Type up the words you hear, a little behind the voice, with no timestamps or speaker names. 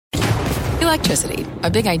Electricity, a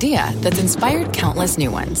big idea that's inspired countless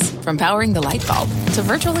new ones. From powering the light bulb to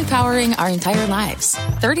virtually powering our entire lives.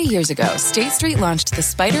 30 years ago, State Street launched the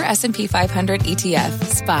SPDR S&P 500 ETF,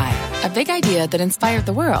 SPY. A big idea that inspired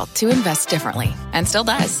the world to invest differently. And still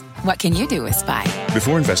does. What can you do with SPY?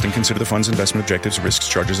 Before investing, consider the fund's investment objectives, risks,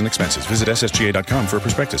 charges, and expenses. Visit ssga.com for a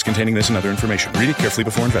prospectus containing this and other information. Read it carefully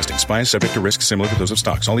before investing. SPY is subject to risks similar to those of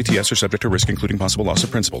stocks. All ETFs are subject to risk, including possible loss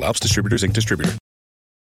of principal. Alps Distributors, Inc. Distributor.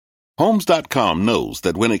 Homes.com knows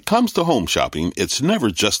that when it comes to home shopping, it's never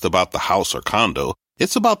just about the house or condo.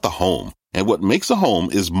 It's about the home. And what makes a home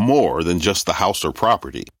is more than just the house or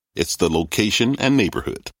property. It's the location and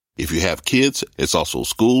neighborhood. If you have kids, it's also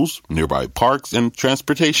schools, nearby parks, and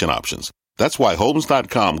transportation options. That's why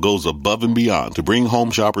Homes.com goes above and beyond to bring home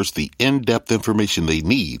shoppers the in-depth information they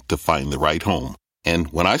need to find the right home.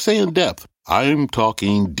 And when I say in-depth, I'm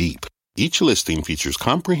talking deep. Each listing features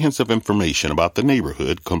comprehensive information about the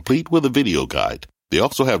neighborhood, complete with a video guide. They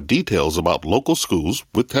also have details about local schools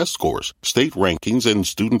with test scores, state rankings, and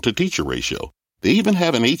student-to-teacher ratio. They even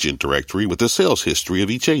have an agent directory with the sales history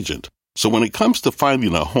of each agent. So when it comes to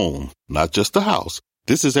finding a home, not just a house,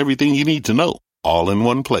 this is everything you need to know, all in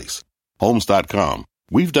one place. Homes.com.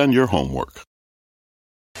 We've done your homework.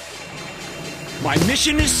 My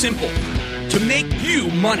mission is simple, to make you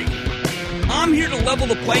money. I'm here to level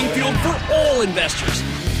the playing field for all investors.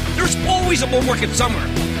 There's always a bull market somewhere,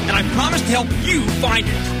 and I promise to help you find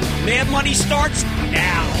it. Mad Money starts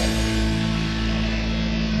now.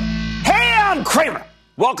 Hey, I'm Kramer.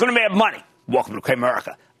 Welcome to Mad Money. Welcome to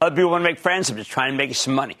Cramerica. Other people want to make friends. I'm just trying to make you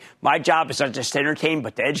some money. My job is not just to entertain,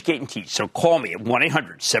 but to educate and teach. So call me at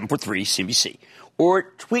 1-800-743-CBC or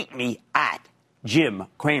tweet me at Jim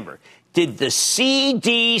Cramer. Did the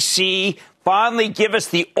CDC finally give us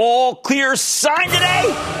the all-clear sign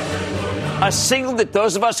today? A signal that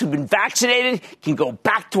those of us who've been vaccinated can go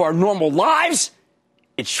back to our normal lives?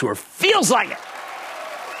 It sure feels like it.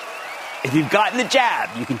 If you've gotten the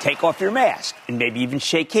jab, you can take off your mask and maybe even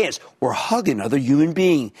shake hands or hug another human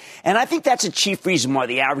being. And I think that's a chief reason why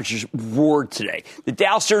the averages roared today. The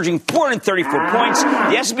Dow surging 434 points,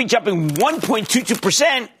 the S&P jumping 1.22%,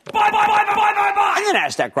 and the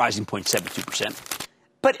Nasdaq rising 0.72%.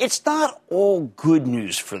 But it's not all good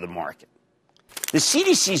news for the market. The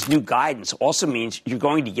CDC's new guidance also means you're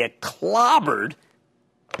going to get clobbered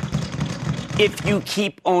if you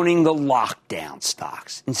keep owning the lockdown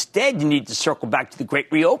stocks. Instead, you need to circle back to the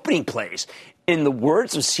great reopening plays. In the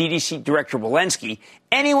words of CDC Director Walensky,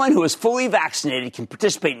 anyone who is fully vaccinated can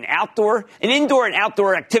participate in indoor and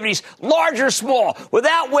outdoor activities, large or small,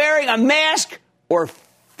 without wearing a mask or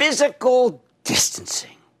physical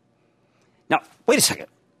distancing. Now, wait a second.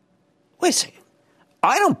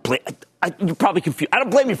 I don't blame you're probably confused. I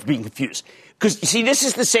don't blame you for being confused. Because, you see, this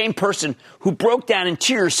is the same person who broke down in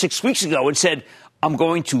tears 6 weeks ago and said, I'm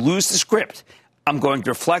going to lose the script. I'm going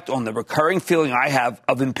to reflect on the recurring feeling I have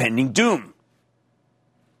of impending doom.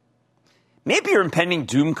 Maybe your impending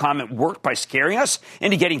doom comment worked by scaring us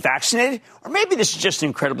into getting vaccinated, or maybe this is just an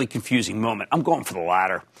incredibly confusing moment. I'm going for the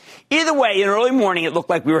latter. Either way, in early morning, it looked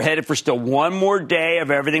like we were headed for still one more day of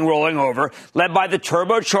everything rolling over, led by the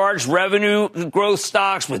turbocharged revenue growth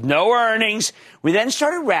stocks with no earnings. We then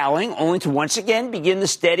started rallying, only to once again begin the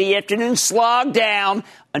steady afternoon slog down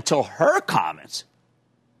until her comments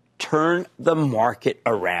turn the market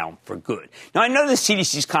around for good. Now, I know the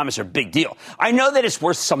CDC's comments are a big deal. I know that it's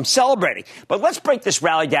worth some celebrating. But let's break this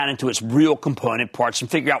rally down into its real component parts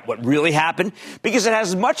and figure out what really happened, because it has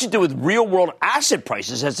as much to do with real-world asset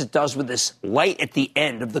prices as it does with this light at the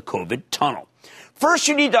end of the COVID tunnel. First,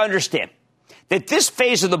 you need to understand that this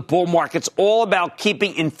phase of the bull market's all about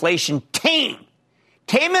keeping inflation tame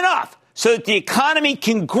enough so that the economy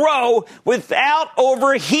can grow without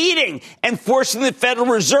overheating and forcing the Federal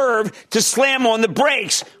Reserve to slam on the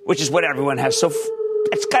brakes, which is what everyone has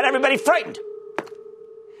it's got everybody frightened.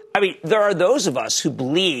 I mean, there are those of us who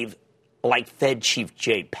believe, like Fed Chief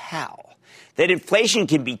Jay Powell, that inflation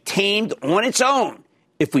can be tamed on its own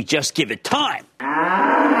if we just give it time.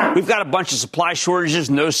 We've got a bunch of supply shortages,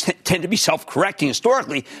 and those tend to be self-correcting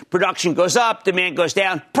historically. Production goes up, demand goes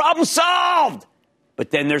down, problem solved! But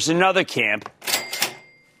then there's another camp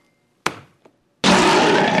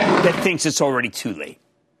that thinks it's already too late.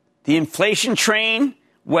 The inflation train,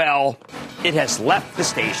 well, it has left the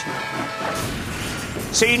station.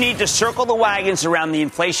 So you need to circle the wagons around the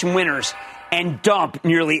inflation winners and dump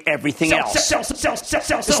nearly everything else.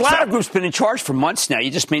 This latter group's been in charge for months now.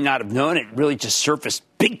 You just may not have known it. It really just surfaced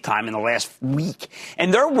big time in the last week.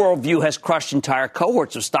 And their worldview has crushed entire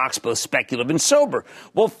cohorts of stocks, both speculative and sober.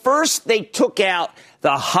 Well, first they took out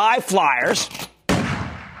the high flyers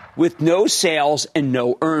with no sales and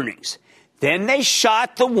no earnings. Then they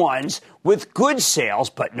shot the ones with good sales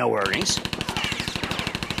but no earnings.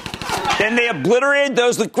 Then they obliterated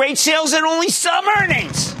those with great sales and only some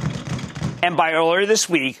earnings. And by earlier this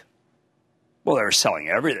week, well, they were selling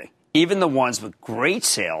everything. Even the ones with great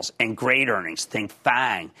sales and great earnings. Think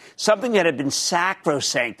FANG, something that had been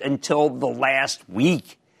sacrosanct until the last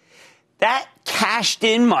week. That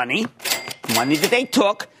cashed-in money that they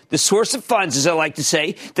took, the source of funds, as I like to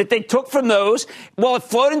say, that they took from those, well, it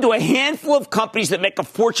flowed into a handful of companies that make a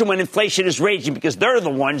fortune when inflation is raging because they're the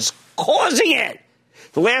ones causing it.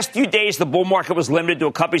 The last few days, the bull market was limited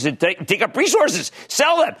to companies that take up resources,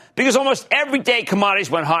 sell them, because almost every day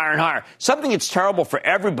commodities went higher and higher. Something that's terrible for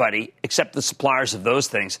everybody except the suppliers of those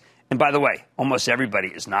things. And by the way, almost everybody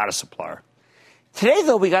is not a supplier. Today,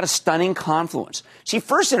 though, we got a stunning confluence. See,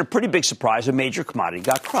 first, in a pretty big surprise, a major commodity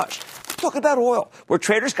got crushed. We're talking about oil, where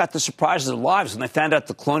traders got the surprise of their lives when they found out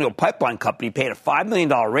the Colonial Pipeline Company paid a $5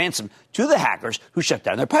 million ransom to the hackers who shut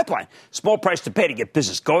down their pipeline. Small price to pay to get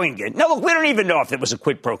business going again. Now, look, we don't even know if it was a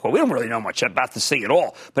quid pro quo. We don't really know much about this thing at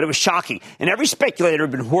all, but it was shocking. And every speculator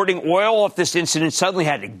who had been hoarding oil off this incident suddenly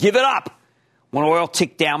had to give it up. When oil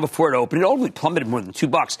ticked down before it opened, it only plummeted more than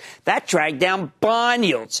 $2. That dragged down bond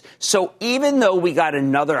yields. So even though we got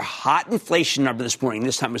another hot inflation number this morning,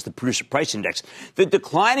 this time it was the producer price index, the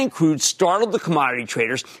decline in crude startled the commodity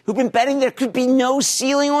traders who've been betting there could be no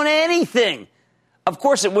ceiling on anything. Of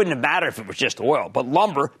course, it wouldn't have mattered if it was just oil, but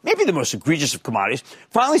lumber, maybe the most egregious of commodities,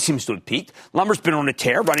 finally seems to have peaked. Lumber's been on a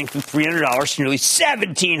tear, running from $300 to nearly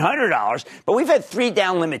 $1,700, but we've had 3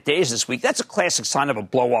 down limit days this week. That's a classic sign of a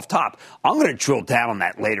blow-off top. I'm going to drill down on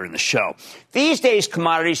that later in the show. These days,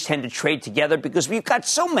 commodities tend to trade together because we've got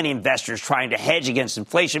so many investors trying to hedge against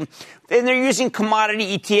inflation, and they're using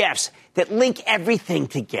commodity ETFs that link everything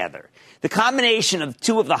together. The combination of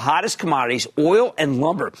two of the hottest commodities, oil and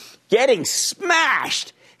lumber, getting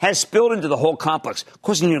smashed has spilled into the whole complex,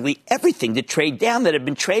 causing nearly everything to trade down that had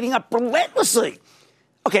been trading up relentlessly.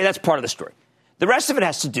 Okay, that's part of the story. The rest of it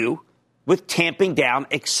has to do with tamping down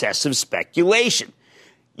excessive speculation.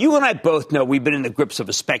 You and I both know we've been in the grips of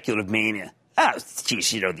a speculative mania. Oh,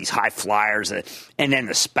 geez, these high flyers and then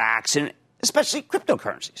the SPACs and especially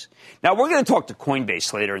cryptocurrencies. Now, we're going to talk to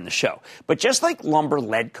Coinbase later in the show. But just like lumber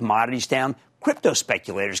led commodities down, crypto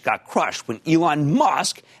speculators got crushed when Elon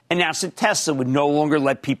Musk announced that Tesla would no longer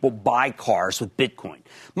let people buy cars with Bitcoin.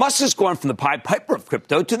 Musk has gone from the Pied Piper of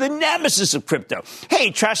crypto to the nemesis of crypto. Hey,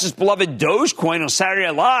 he trashed his beloved Dogecoin on Saturday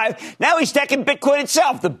Night Live. Now he's taking Bitcoin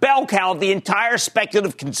itself, the bell cow of the entire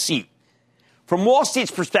speculative conceit. From Wall Street's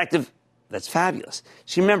perspective, that's fabulous.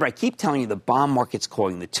 So remember, I keep telling you the bond market's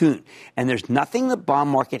calling the tune. And there's nothing the bond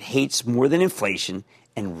market hates more than inflation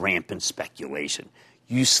and rampant speculation.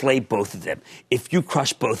 You slay both of them. If you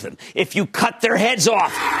crush both of them. If you cut their heads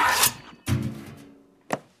off.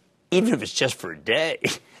 Even if it's just for a day.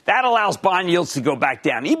 That allows bond yields to go back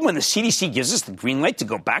down. Even when the CDC gives us the green light to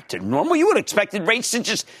go back to normal, you would have expected rates to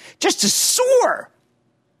just to soar.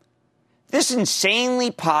 This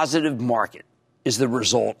insanely positive market is the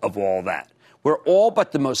result of all that, where all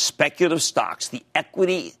but the most speculative stocks, the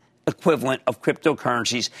equity equivalent of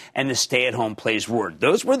cryptocurrencies, and the stay-at-home plays roared.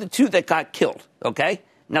 Those were the two that got killed, okay?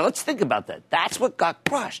 Now, let's think about that. That's what got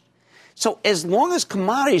crushed. So as long as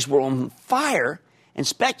commodities were on fire and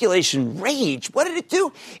speculation raged, what did it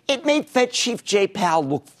do? It made Fed Chief Jay Powell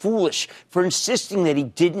look foolish for insisting that he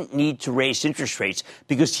didn't need to raise interest rates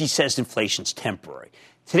because he says inflation's temporary.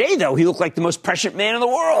 Today, though, he looked like the most prescient man in the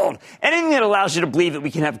world. Anything that allows you to believe that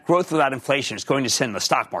we can have growth without inflation is going to send the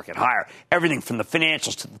stock market higher. Everything from the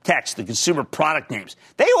financials to the techs, the consumer product names.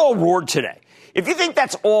 They all roared today. If you think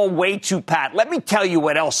that's all way too pat, let me tell you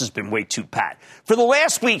what else has been way too pat. For the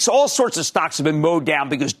last weeks, all sorts of stocks have been mowed down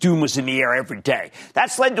because doom was in the air every day.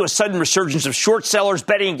 That's led to a sudden resurgence of short sellers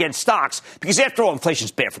betting against stocks because, after all,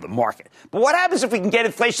 inflation's bad for the market. But what happens if we can get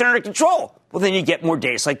inflation under control? Well, then you get more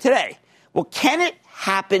days like today. Well, can it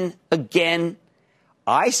happen again?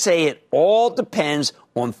 I say it all depends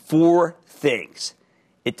on 4 things.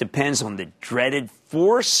 It depends on the dreaded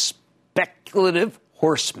 4 speculative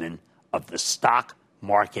horsemen of the stock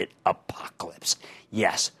market apocalypse.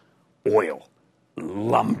 Yes, oil,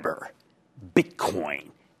 lumber,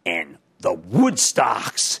 Bitcoin, and the Wood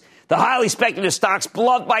stocks. The highly speculative stocks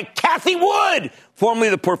beloved by Cathie Wood, formerly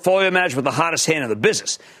the portfolio manager with the hottest hand in the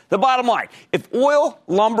business. The bottom line, if oil,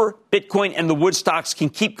 lumber, Bitcoin, and the Wood stocks can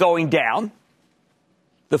keep going down,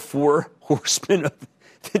 the 4 horsemen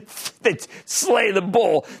that slay the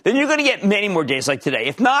bull, then you're going to get many more days like today.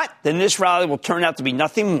 If not, then this rally will turn out to be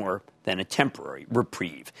nothing more than a temporary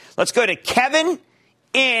reprieve. Let's go to Kevin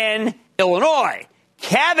in Illinois.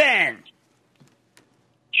 Kevin.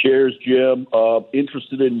 shares, Jim.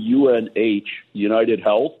 Interested in UNH, United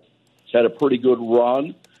Health. It's had a pretty good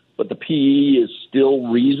run, but the PE is still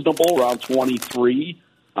reasonable, around 23.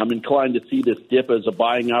 I'm inclined to see this dip as a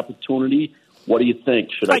buying opportunity. What do you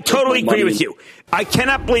think? I totally agree with you. I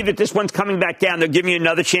cannot believe that this one's coming back down. They're giving you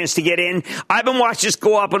another chance to get in. I've been watching this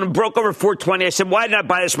go up and it broke over 420. I said, why did I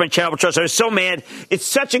buy this from my Charitable Trust? I was so mad. It's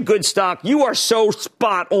such a good stock. You are so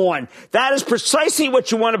spot on. That is precisely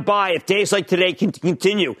what you want to buy if days like today can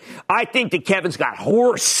continue. I think that Kevin's got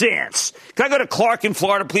horse sense. Can I go to Clark in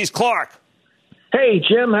Florida, please? Clark. Hey,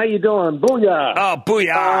 Jim. How you doing? Booyah. Oh,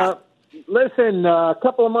 booyah. Listen, a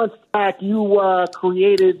couple of months back, you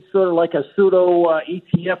created sort of like a pseudo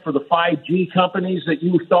ETF for the 5G companies that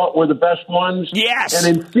you thought were the best ones. Yes.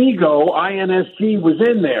 And Inseego, INSG, was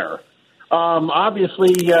in there.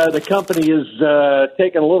 Obviously, the company is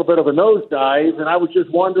taking a little bit of a nosedive, and I was just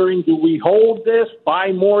wondering, do we hold this,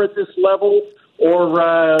 buy more at this level,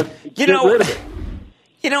 or get rid of it?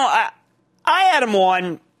 I had them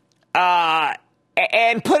on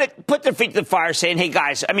and put their feet to the fire saying, hey,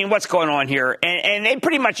 guys, I mean, what's going on here? And they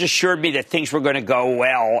pretty much assured me that things were going to go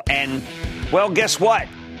well. And, well, guess what?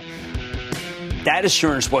 That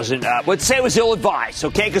assurance wasn't, let's say it was ill-advised,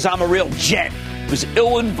 okay? Because I'm a real gent. It was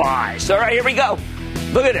ill-advised. All right, here we go.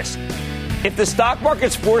 Look at this. If the stock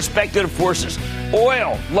market's four speculative forces,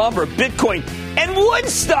 oil, lumber, Bitcoin, and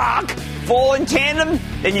Woodstock fall in tandem,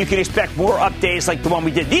 then you can expect more updates like the one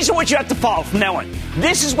we did. These are what you have to follow from now on.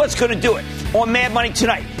 This is what's going to do it. On Mad Money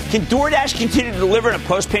tonight, can DoorDash continue to deliver in a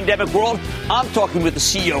post-pandemic world? I'm talking with the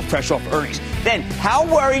CEO fresh off earnings. Then, how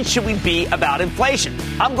worried should we be about inflation?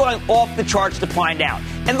 I'm going off the charts to find out.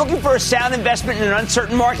 And looking for a sound investment in an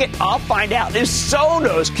uncertain market? I'll find out if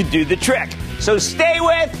Sonos could do the trick. So stay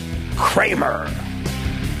with Cramer.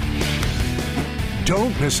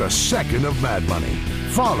 Don't miss a second of Mad Money.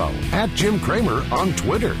 Follow @JimCramer on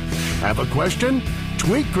Twitter. Have a question?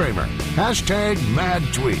 Tweet Cramer.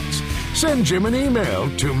 #MadTweets. Send Jim an email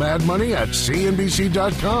to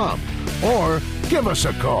madmoney@cnbc.com or give us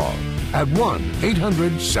a call at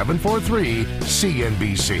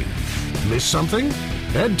 1-800-743-CNBC. Miss something?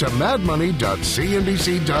 Head to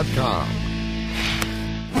madmoney.cnbc.com.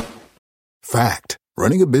 Fact.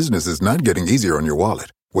 Running a business is not getting easier on your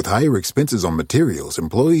wallet. With higher expenses on materials,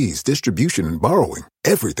 employees, distribution, and borrowing,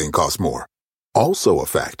 everything costs more. Also a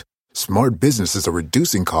fact. Smart businesses are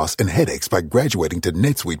reducing costs and headaches by graduating to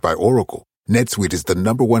NetSuite by Oracle. NetSuite is the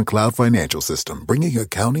 #1 cloud financial system, bringing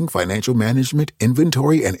accounting, financial management,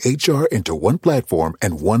 inventory, and HR into one platform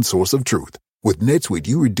and one source of truth. With NetSuite,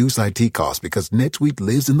 you reduce IT costs because NetSuite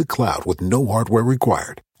lives in the cloud with no hardware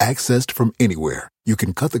required. Accessed from anywhere, you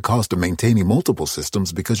can cut the cost of maintaining multiple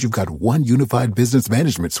systems because you've got one unified business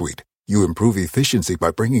management suite. You improve efficiency by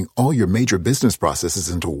bringing all your major business processes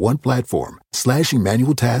into one platform, slashing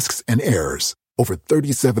manual tasks and errors. Over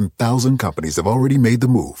 37,000 companies have already made the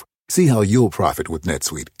move. See how you'll profit with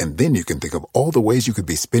NetSuite, and then you can think of all the ways you could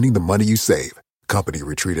be spending the money you save. Company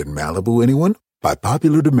retreat in Malibu, anyone? By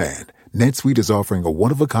popular demand, NetSuite is offering a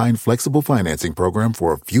one-of-a-kind flexible financing program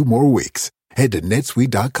for a few more weeks. Head to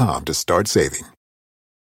netsuite.com to start saving.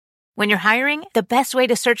 When you're hiring, the best way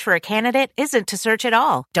to search for a candidate isn't to search at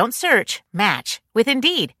all. Don't search, match with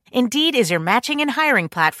Indeed. Indeed is your matching and hiring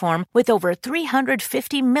platform with over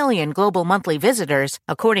 350 million global monthly visitors,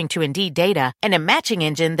 according to Indeed data, and a matching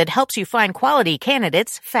engine that helps you find quality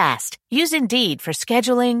candidates fast. Use Indeed for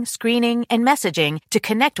scheduling, screening, and messaging to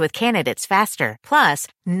connect with candidates faster. Plus,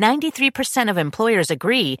 93% of employers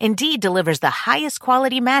agree Indeed delivers the highest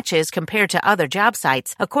quality matches compared to other job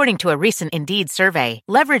sites, according to a recent Indeed survey.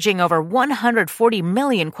 Leveraging over 140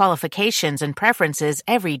 million qualifications and preferences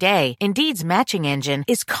every day, Indeed's matching engine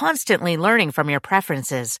is constantly learning from your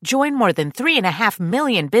preferences. Join more than 3.5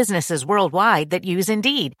 million businesses worldwide that use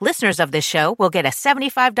Indeed. Listeners of this show will get a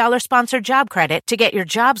 $75 sponsored job credit to get your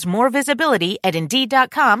jobs more visibility at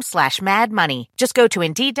Indeed.com/madmoney. Just go to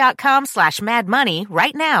Indeed.com/madmoney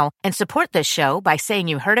right now and support this show by saying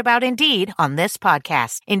you heard about Indeed on this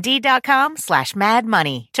podcast.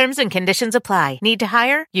 Indeed.com/madmoney. Terms and conditions apply. Need to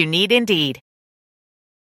hire? You need Indeed.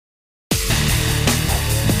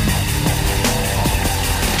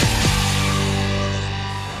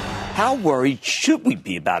 How worried should we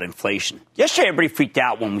be about inflation? Yesterday, everybody freaked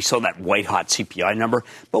out when we saw that white-hot CPI number.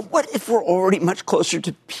 But what if we're already much closer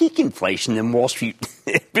to peak inflation than Wall Street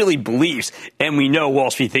really believes? And we know Wall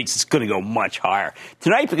Street thinks it's going to go much higher.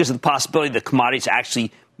 Tonight, because of the possibility that commodities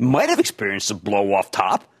actually might have experienced a blow-off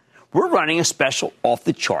top, we're running a special off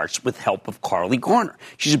the charts with help of Carly Garner.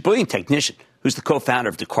 She's a brilliant technician, who's the co-founder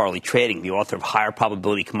of DeCarly Trading, the author of Higher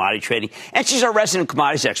Probability Commodity Trading. And she's our resident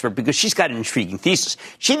commodities expert because she's got an intriguing thesis.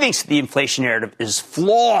 She thinks the inflation narrative is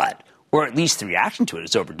flawed, or at least the reaction to it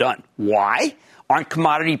is overdone. Why? Aren't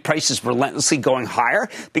commodity prices relentlessly going higher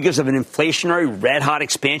because of an inflationary red-hot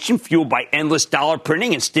expansion fueled by endless dollar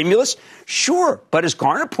printing and stimulus? Sure, but as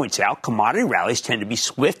Garner points out, commodity rallies tend to be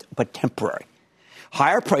swift but temporary.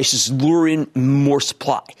 Higher prices lure in more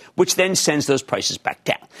supply, which then sends those prices back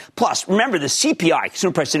down. Plus, remember, the CPI,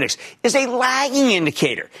 Consumer Price Index, is a lagging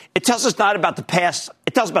indicator. It tells us not about the past.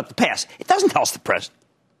 It tells about the past. It doesn't tell us the present.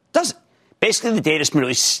 Does it? Basically, the data is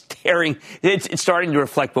merely it's starting to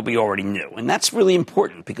reflect what we already knew. And that's really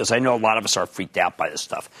important because I know a lot of us are freaked out by this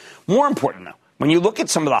stuff. More important, though, when you look at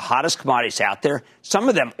some of the hottest commodities out there, some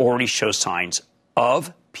of them already show signs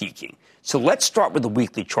of peaking. So let's start with the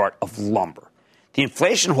weekly chart of lumber. The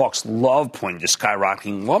inflation hawks love pointing to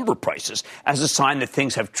skyrocketing lumber prices as a sign that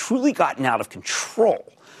things have truly gotten out of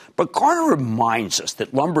control. But Garner reminds us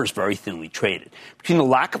that lumber is very thinly traded. Between the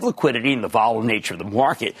lack of liquidity and the volatile nature of the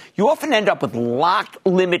market, you often end up with locked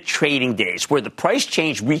limit trading days where the price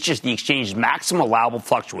change reaches the exchange's maximum allowable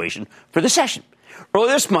fluctuation for the session.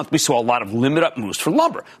 Earlier this month, we saw a lot of limit-up moves for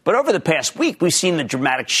lumber. But over the past week, we've seen the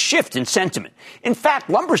dramatic shift in sentiment. In fact,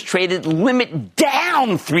 lumber's traded limit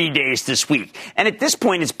down 3 days this week. And at this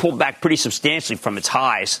point, it's pulled back pretty substantially from its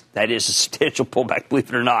highs. That is a substantial pullback, believe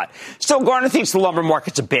it or not. So Garner thinks the lumber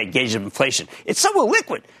market's a bad gauge of inflation. It's somewhat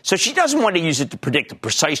liquid, so she doesn't want to use it to predict a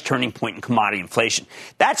precise turning point in commodity inflation.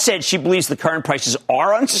 That said, she believes the current prices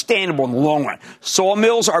are unsustainable in the long run.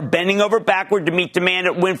 Sawmills are bending over backward to meet demand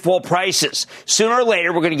at windfall prices. Sooner or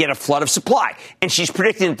later, we're going to get a flood of supply. And she's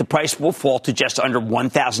predicting that the price will fall to just under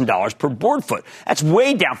 $1,000 per board foot. That's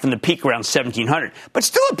way down from the peak around $1,700, but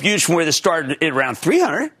still up huge from where they started at around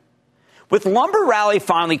 $300. With lumber rally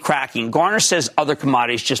finally cracking, Garner says other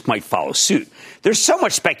commodities just might follow suit. There's so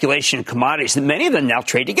much speculation in commodities that many of them now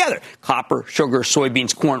trade together. Copper, sugar,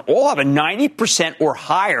 soybeans, corn all have a 90% or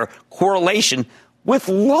higher correlation with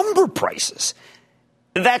lumber prices.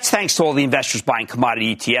 That's thanks to all the investors buying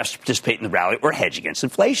commodity ETFs to participate in the rally or hedge against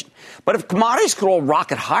inflation. But if commodities could all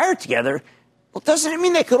rocket higher together, well, doesn't it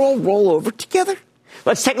mean they could all roll over together?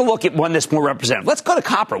 Let's take a look at one that's more representative. Let's go to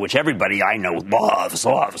copper, which everybody I know loves.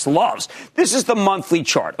 This is the monthly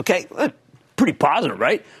chart, okay? Pretty positive,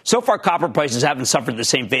 right? So far, copper prices haven't suffered the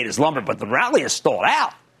same fate as lumber, but the rally has stalled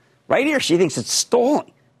out. Right here, she thinks it's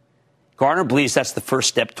stalling. Garner believes that's the first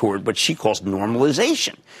step toward what she calls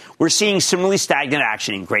normalization. We're seeing similarly stagnant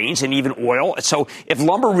action in grains and even oil. So if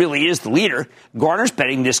lumber really is the leader, Garner's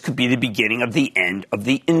betting this could be the beginning of the end of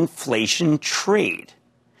the inflation trade.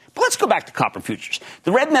 But let's go back to copper futures.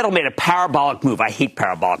 The red metal made a parabolic move. I hate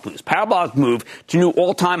parabolic moves. Parabolic move to new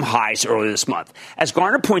all-time highs earlier this month. As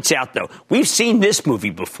Garner points out, though, we've seen this movie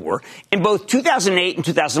before. In both 2008 and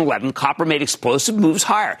 2011, copper made explosive moves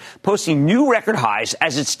higher, posting new record highs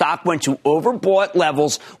as its stock went to overbought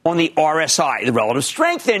levels on the RSI, the Relative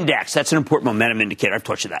Strength Index. That's an important momentum indicator. I've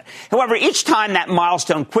taught you that. However, each time that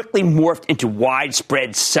milestone quickly morphed into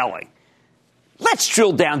widespread selling. Let's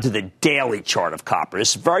drill down to the daily chart of copper.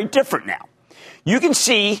 It's very different now. You can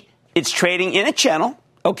see it's trading in a channel,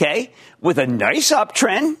 okay, with a nice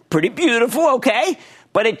uptrend, pretty beautiful, okay,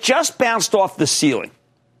 but it just bounced off the ceiling.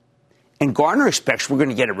 And Garner expects we're going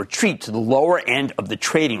to get a retreat to the lower end of the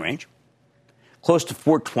trading range, close to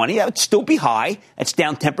 420. That would still be high. That's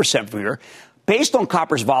down 10% from here. Based on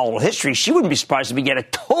copper's volatile history, she wouldn't be surprised if we get a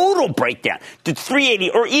total breakdown to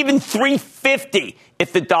 380 or even 350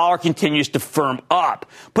 if the dollar continues to firm up.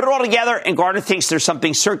 Put it all together, and Garner thinks there's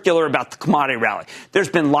something circular about the commodity rally. There's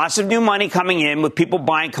been lots of new money coming in with people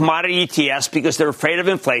buying commodity ETFs because they're afraid of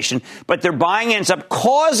inflation, but their buying ends up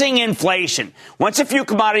causing inflation. Once a few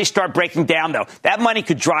commodities start breaking down, though, that money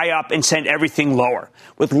could dry up and send everything lower.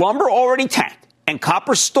 With lumber already tanked and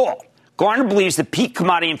copper stalled, Garner believes that peak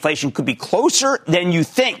commodity inflation could be closer than you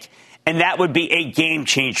think, and that would be a game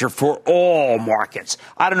changer for all markets.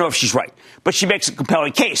 I don't know if she's right, but she makes a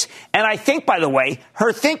compelling case. And I think, by the way,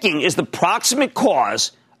 her thinking is the proximate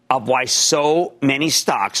cause of why so many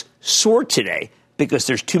stocks soared today, because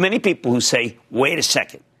there's too many people who say, wait a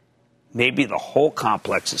second, maybe the whole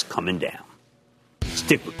complex is coming down.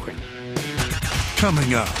 Stick with Cramer.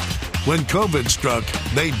 Coming up, when COVID struck,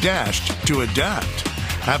 they dashed to adapt.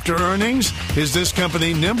 After earnings, is this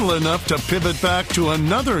company nimble enough to pivot back to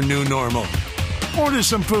another new normal? Order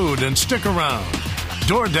some food and stick around.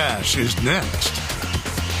 DoorDash is next.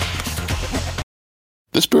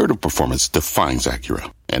 The spirit of performance defines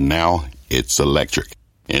Acura, and now it's electric.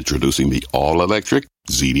 Introducing the all-electric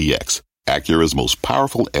ZDX, Acura's most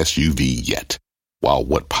powerful SUV yet. While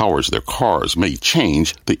what powers their cars may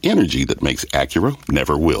change, the energy that makes Acura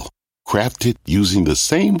never will. Crafted using the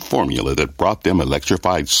same formula that brought them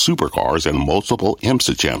electrified supercars and multiple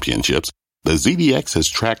IMSA championships, the ZDX has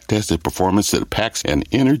track-tested performance that packs an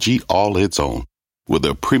energy all its own. With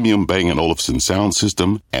a premium Bang & Olufsen sound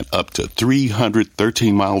system and up to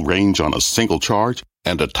 313-mile range on a single charge,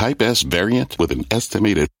 and a Type S variant with an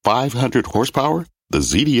estimated 500 horsepower, the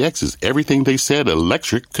ZDX is everything they said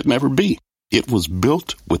electric could never be. It was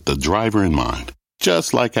built with the driver in mind,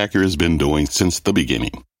 just like Acura's been doing since the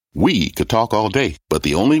beginning. We could talk all day, but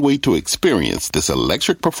the only way to experience this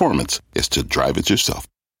electric performance is to drive it yourself.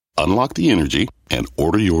 Unlock the energy and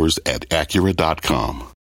order yours at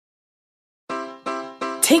Acura.com.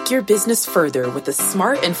 Take your business further with the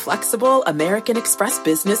smart and flexible American Express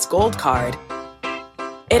Business Gold Card.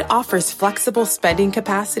 It offers flexible spending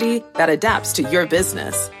capacity that adapts to your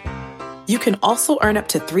business. You can also earn up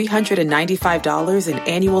to $395 in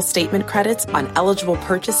annual statement credits on eligible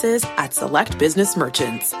purchases at select business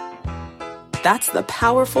merchants. That's the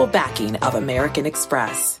powerful backing of American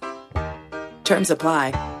Express. Terms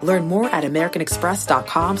apply. Learn more at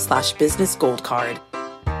americanexpress.com/business gold card.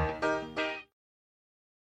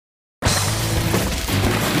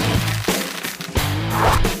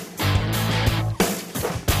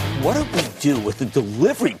 What do we do with a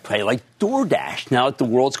delivery play like DoorDash now that the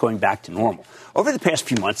world's going back to normal? Over the past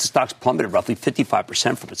few months, the stock's plummeted roughly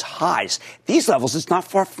 55% from its highs. These levels is not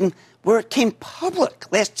far from where it came public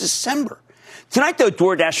last December. Tonight, though,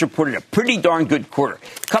 DoorDash reported a pretty darn good quarter.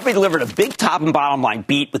 The company delivered a big top and bottom line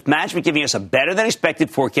beat, with management giving us a better than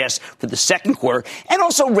expected forecast for the second quarter and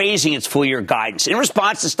also raising its full year guidance. In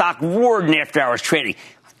response, the stock roared in after hours trading.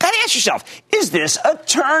 Got to ask yourself, is this a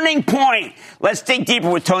turning point? Let's dig deeper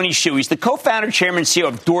with Tony Xu. He's the co-founder, chairman, and CEO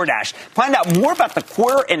of DoorDash. Find out more about the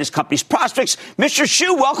quarter and his company's prospects. Mr.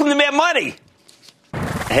 Xu, welcome to Mad Money.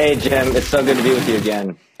 Hey, Jim. It's so good to be with you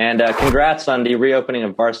again. And congrats on the reopening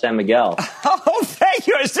of Bar San Miguel. Oh, thank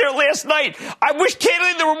you. I was there last night. I wish,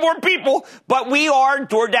 candidly, there were more people, but we are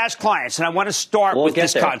DoorDash clients, and I want to start with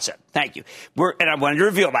this concept. Thank you. And I wanted to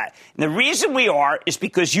reveal that. And the reason we are is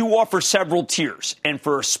because you offer several tiers. And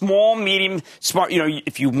for small, medium, smart,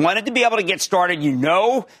 if you wanted to be able to get started, you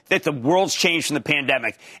know that the world's changed from the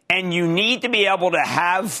pandemic, and you need to be able to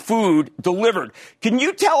have food delivered. Can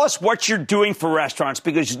you tell us what you're doing for restaurants?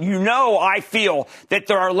 Because I feel that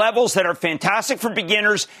there are levels that are fantastic for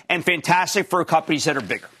beginners and fantastic for companies that are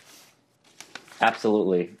bigger.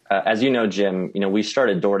 Absolutely. As you know, Jim, we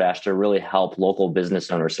started DoorDash to really help local business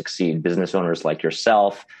owners succeed. Business owners like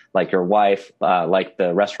yourself, like your wife, like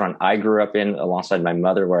the restaurant I grew up in alongside my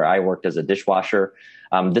mother, where I worked as a dishwasher.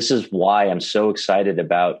 This is why I'm so excited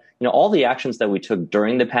about, all the actions that we took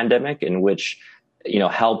during the pandemic, in which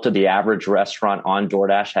helped the average restaurant on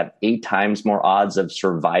DoorDash have 8 times more odds of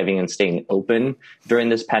surviving and staying open during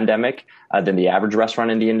this pandemic than the average restaurant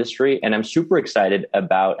in the industry. And I'm super excited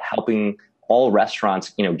about helping all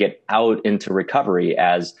restaurants, get out into recovery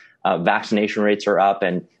as vaccination rates are up,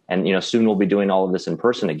 and soon we'll be doing all of this in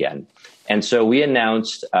person again. And so we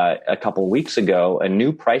announced a couple of weeks ago a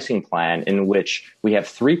new pricing plan in which we have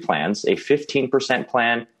 3 plans: a 15%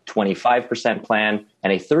 plan, 25% plan,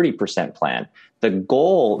 and a 30% plan. The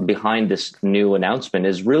goal behind this new announcement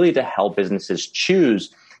is really to help businesses choose,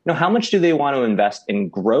 how much do they want to invest in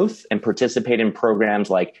growth and participate in programs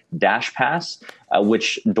like Dash Pass,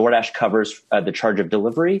 which DoorDash covers the charge of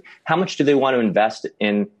delivery? How much do they want to invest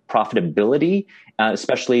in profitability,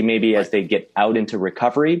 especially maybe as they get out into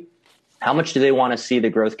recovery? How much do they want to see the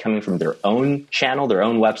growth coming from their own channel, their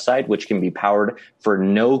own website, which can be powered for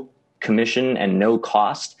no commission and no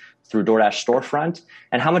cost through DoorDash Storefront?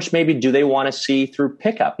 And how much maybe do they want to see through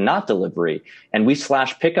pickup, not delivery? And we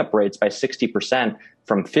slashed pickup rates by 60%,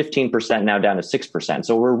 from 15% now down to 6%.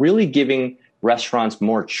 So we're really giving restaurants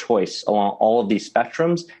more choice along all of these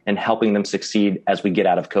spectrums and helping them succeed as we get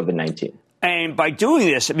out of COVID-19. And by doing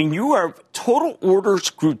this, your total orders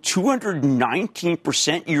grew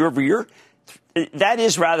 219% year over year. That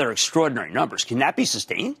is rather extraordinary numbers. Can that be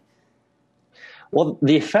sustained? Well,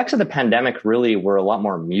 the effects of the pandemic really were a lot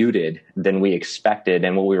more muted than we expected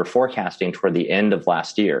and what we were forecasting toward the end of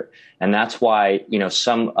last year. And that's why,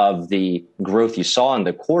 some of the growth you saw in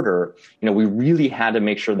the quarter, we really had to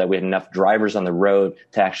make sure that we had enough drivers on the road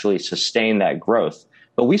to actually sustain that growth.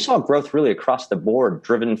 But we saw growth really across the board,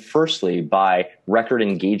 driven firstly by record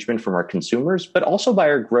engagement from our consumers, but also by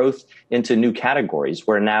our growth into new categories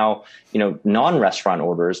where now, non-restaurant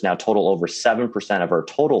orders now total over 7% of our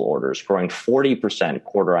total orders, growing 40%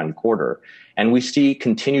 quarter on quarter. And we see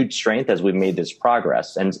continued strength as we've made this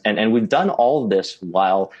progress. And we've done all of this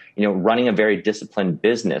while, running a very disciplined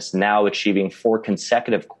business, now achieving 4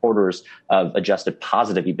 consecutive quarters of adjusted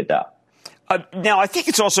positive EBITDA. Now, I think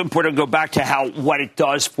it's also important to go back to what it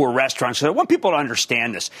does for restaurants. So I want people to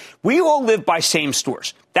understand this. We all live by same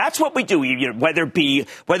stores. That's what we do, whether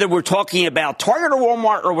we're talking about Target or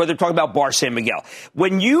Walmart or whether we're talking about Bar San Miguel.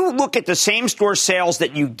 When you look at the same store sales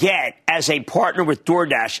that you get as a partner with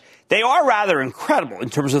DoorDash, they are rather incredible in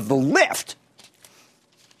terms of the lift.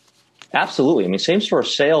 Absolutely. I mean, same-store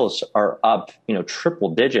sales are up,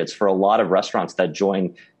 triple digits for a lot of restaurants that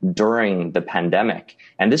joined during the pandemic.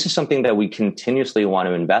 And this is something that we continuously want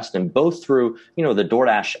to invest in, both through, the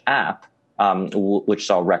DoorDash app, which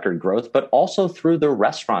saw record growth, but also through the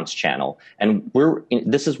restaurants channel. And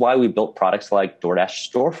this is why we built products like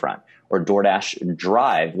DoorDash Storefront or DoorDash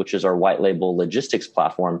Drive, which is our white label logistics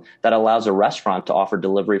platform that allows a restaurant to offer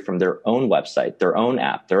delivery from their own website, their own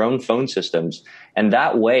app, their own phone systems. And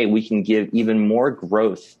that way we can give even more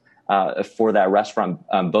growth for that restaurant,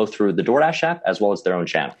 both through the DoorDash app as well as their own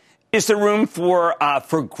channel. Is there room for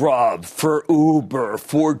Grub, for Uber,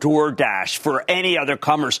 for DoorDash, for any other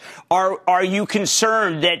commerce? Are you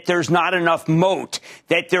concerned that there's not enough moat,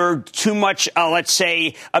 that there's too much, let's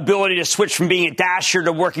say, ability to switch from being a Dasher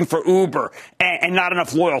to working for Uber and not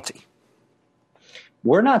enough loyalty?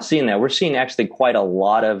 We're not seeing that. We're seeing actually quite a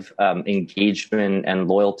lot of engagement and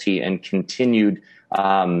loyalty and continued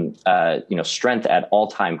strength at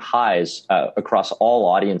all-time highs across all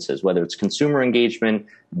audiences, whether it's consumer engagement,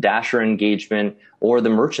 Dasher engagement, or the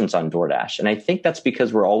merchants on DoorDash. And I think that's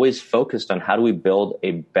because we're always focused on how do we build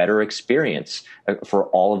a better experience for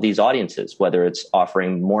all of these audiences, whether it's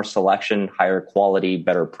offering more selection, higher quality,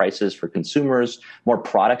 better prices for consumers, more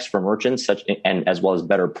products for merchants, and as well as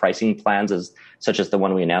better pricing plans such as the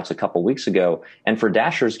one we announced a couple weeks ago. And for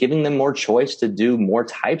Dashers, giving them more choice to do more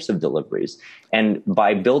types of deliveries. And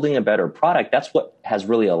by building a better product, that's what has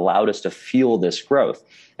really allowed us to fuel this growth.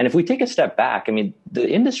 And if we take a step back, I mean, the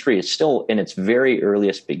industry is still in its very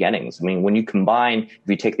earliest beginnings. I mean, when you combine, if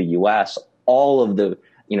you take the U.S., all of the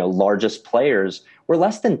largest players, we're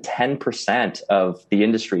less than 10% of the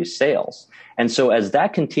industry's sales. And so as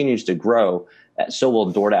that continues to grow, so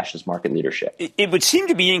will DoorDash's market leadership. It would seem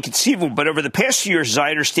to be inconceivable, but over the past few years, as I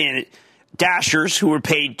understand it, Dashers, who were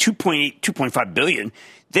paid $2.5 billion,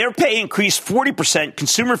 their pay increased 40%.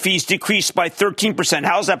 Consumer fees decreased by 13%.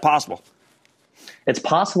 How is that possible? It's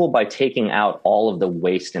possible by taking out all of the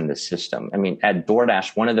waste in the system. I mean, at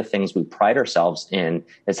DoorDash, one of the things we pride ourselves in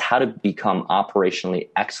is how to become operationally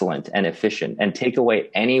excellent and efficient and take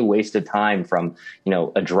away any wasted time from,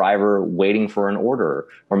 a driver waiting for an order,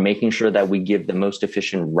 or making sure that we give the most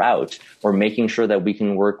efficient route, or making sure that we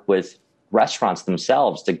can work with restaurants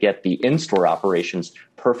themselves to get the in-store operations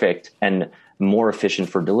perfect and more efficient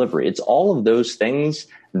for delivery. It's all of those things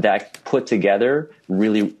that put together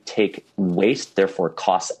really take waste, therefore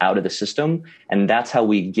costs out of the system. And that's how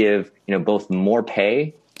we give, both more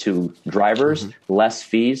pay to drivers, less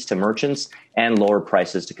fees to merchants, and lower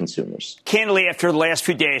prices to consumers. Candidly, after the last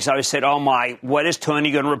few days, I said, oh my, what is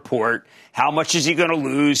Tony going to report? How much is he going to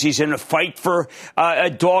lose? He's in a fight for a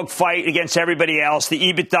dog fight against everybody else. The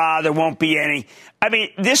EBITDA, there won't be any. I mean,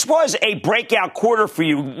 this was a breakout quarter for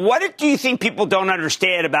you. What do you think people don't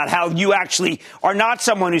understand about how you actually are not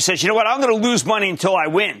someone who says, I'm going to lose money until I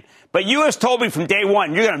win? But you have told me from day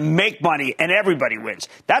one, you're going to make money and everybody wins.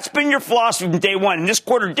 That's been your philosophy from day one, and this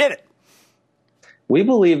quarter did it. We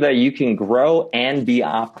believe that you can grow and be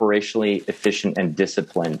operationally efficient and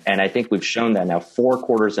disciplined. And I think we've shown that now 4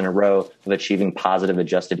 quarters in a row of achieving positive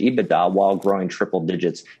adjusted EBITDA while growing triple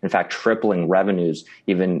digits. In fact, tripling revenues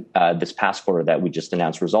even this past quarter that we just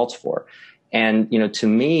announced results for. And, to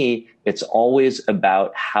me, it's always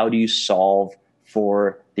about how do you solve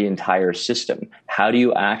for the entire system? How do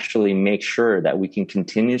you actually make sure that we can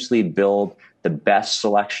continuously build the best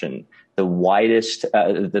selection, the widest,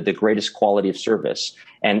 the greatest quality of service,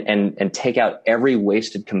 and take out every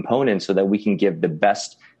wasted component so that we can give the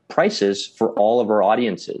best prices for all of our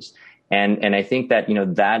audiences. And I think that,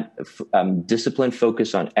 that disciplined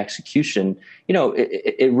focus on execution,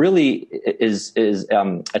 it really is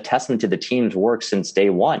a testament to the team's work since day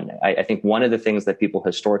one. I think one of the things that people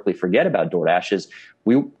historically forget about DoorDash is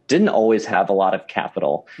we didn't always have a lot of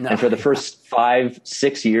capital. No. And for the first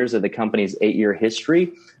 5-6 years of the company's 8-year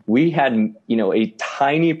history, we had, a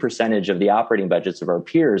tiny percentage of the operating budgets of our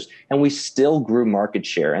peers, and we still grew market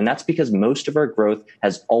share. And that's because most of our growth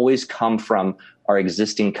has always come from our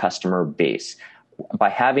existing customer base. By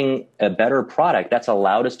having a better product, that's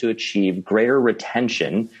allowed us to achieve greater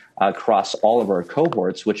retention across all of our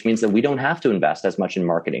cohorts, which means that we don't have to invest as much in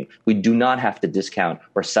marketing. We do not have to discount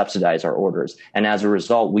or subsidize our orders. And as a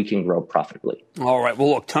result, we can grow profitably. All right.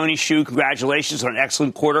 Well, look, Tony Xu, congratulations on an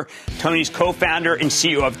excellent quarter. Tony's co-founder and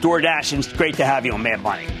CEO of DoorDash, and it's great to have you on Mad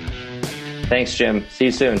Money. Thanks, Jim. See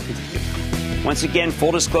you soon. Once again,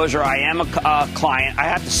 full disclosure, I am a client. I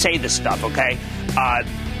have to say this stuff, okay?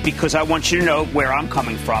 Because I want you to know where I'm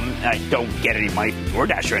coming from. I don't get any money from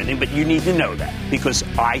DoorDash or anything, but you need to know that because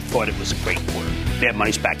I thought it was a great quarter. Mad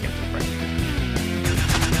Money's back in for the break.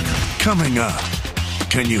 Coming up,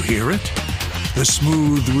 can you hear it? The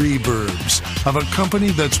smooth reverbs of a company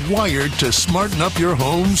that's wired to smarten up your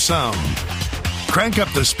home sound. Crank up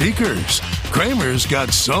the speakers. Kramer's got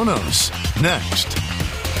Sonos. Next.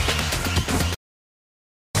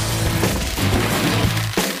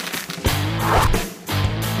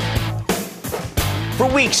 For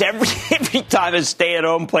weeks, every time a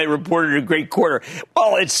stay-at-home play reported a great quarter,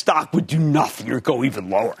 well, its stock would do nothing or go even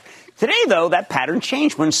lower. Today, though, that pattern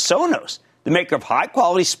changed when Sonos, the maker of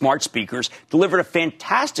high-quality smart speakers, delivered a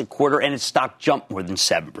fantastic quarter and its stock jumped more than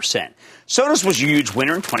 7%. Sonos was a huge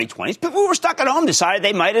winner in 2020. People who were stuck at home decided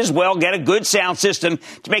they might as well get a good sound system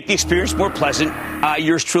to make the experience more pleasant,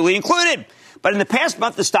 yours truly included. But in the past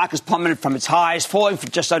month, the stock has plummeted from its highs, falling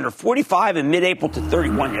from just under 45 in mid-April to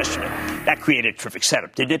 31 yesterday. That created a terrific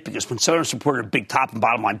setup, didn't it? Because when Sonos reported a big top and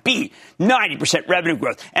bottom line beat, 90% revenue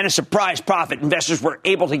growth, and a surprise profit, investors were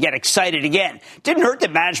able to get excited again. Didn't hurt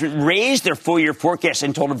that management raised their full-year forecast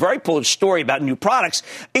and told a very bullish story about new products,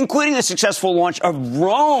 including the successful launch of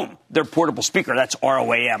Roam, their portable speaker. That's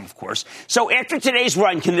ROAM, of course. So after today's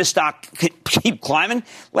run, can this stock keep climbing?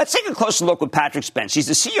 Let's take a closer look with Patrick Spence. He's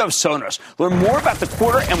the CEO of Sonos. Learn more about the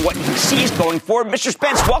quarter and what he sees going forward. Mr.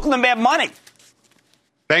 Spence, welcome to Mad Money.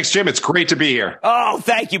 Thanks, Jim. It's great to be here. Oh,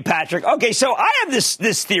 thank you, Patrick. Okay, so I have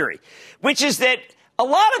this theory, which is that a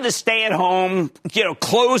lot of the stay-at-home,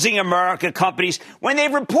 closing America companies, when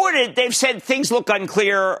they've reported, they've said things look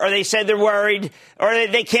unclear, or they said they're worried, or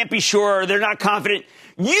they can't be sure, or they're not confident.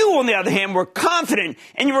 You, on the other hand, were confident,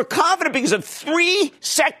 and you were confident because of 3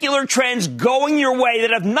 secular trends going your way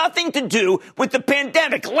that have nothing to do with the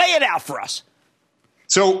pandemic. Lay it out for us.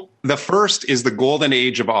 So the first is the golden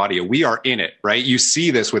age of audio. We are in it, right? You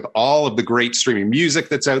see this with all of the great streaming music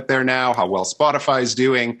that's out there now, how well Spotify's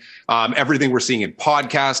doing, everything we're seeing in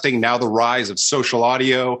podcasting, now the rise of social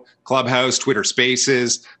audio, Clubhouse, Twitter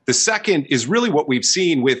Spaces. The second is really what we've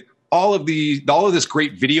seen with all of this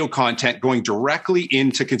great video content going directly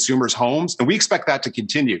into consumers' homes, and we expect that to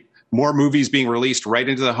continue. More movies being released right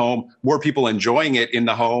into the home, more people enjoying it in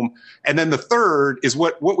the home. And then the third is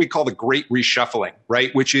what we call the great reshuffling,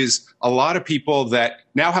 right? Which is a lot of people that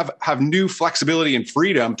now have new flexibility and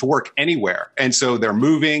freedom to work anywhere. And so they're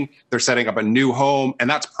moving, they're setting up a new home, and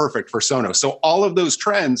that's perfect for Sonos. So all of those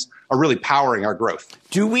trends are really powering our growth.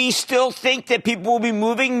 Do we still think that people will be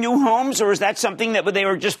moving new homes, or is that something that they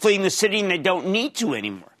were just fleeing the city and they don't need to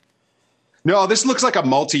anymore? No, this looks like a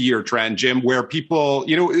multi-year trend, Jim, where people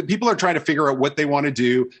are trying to figure out what they want to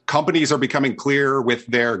do. Companies are becoming clear with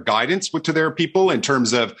their guidance to their people in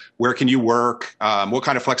terms of where can you work, what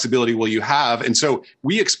kind of flexibility will you have. And so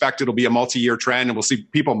we expect it'll be a multi-year trend, and we'll see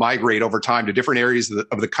people migrate over time to different areas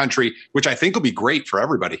of the country, which I think will be great for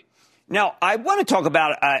everybody. Now, I want to talk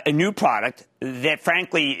about a new product that,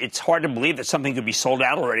 frankly, it's hard to believe that something could be sold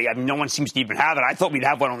out already. I mean, no one seems to even have it. I thought we'd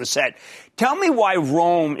have one on the set. Tell me why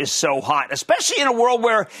Roam is so hot, especially in a world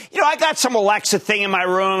where, I got some Alexa thing in my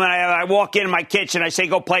room, and I walk in my kitchen, I say,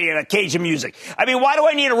 go play a Cajun music. I mean, why do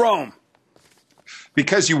I need a Roam?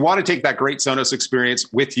 Because you want to take that great Sonos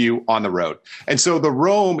experience with you on the road. And so the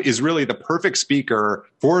Roam is really the perfect speaker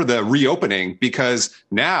for the reopening, because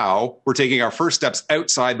now we're taking our first steps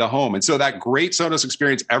outside the home. And so that great Sonos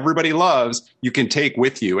experience everybody loves, you can take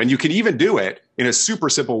with you. And you can even do it in a super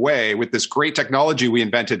simple way with this great technology we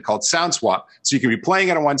invented called Sound Swap. So you can be playing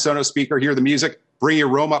it on one Sonos speaker, hear the music, bring your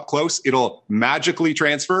Roam up close. It'll magically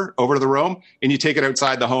transfer over to the Roam, and you take it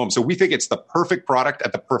outside the home. So we think it's the perfect product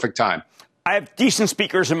at the perfect time. I have decent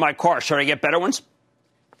speakers in my car. Should I get better ones?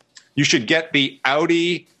 You should get the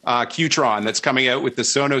Audi Q-Tron that's coming out with the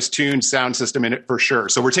Sonos tuned sound system in it for sure.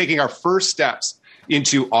 So we're taking our first steps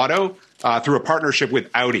into auto through a partnership with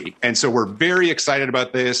Audi. And so we're very excited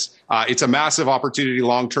about this. It's a massive opportunity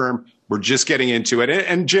long term. We're just getting into it.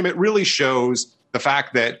 And Jim, it really shows the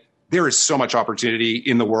fact that there is so much opportunity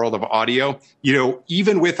in the world of audio.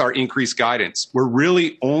 Even with our increased guidance, we're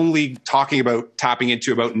really only talking about tapping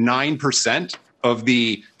into about 9% of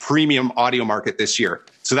the premium audio market this year.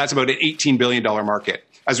 So that's about an $18 billion market.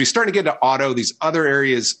 As we start to get into auto, these other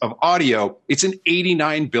areas of audio, it's an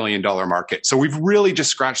 $89 billion market. So we've really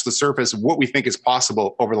just scratched the surface of what we think is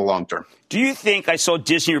possible over the long term. Do you think, I saw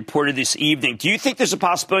Disney reported this evening, do you think there's a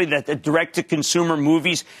possibility that the direct-to-consumer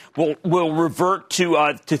movies will revert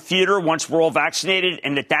to theater once we're all vaccinated,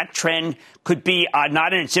 and that trend could be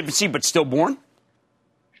not in its infancy but stillborn?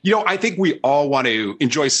 I think we all want to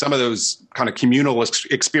enjoy some of those kind of communal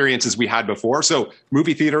experiences we had before. So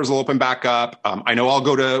movie theaters will open back up. I know I'll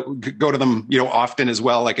go to them, often as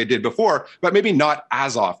well, like I did before, but maybe not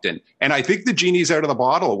as often. And I think the genie's out of the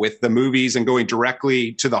bottle with the movies and going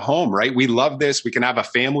directly to the home, right? We love this. We can have a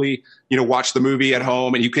family, watch the movie at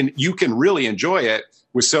home, and you can really enjoy it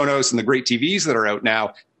with Sonos and the great TVs that are out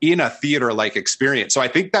now in a theater-like experience. So I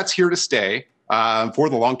think that's here to stay for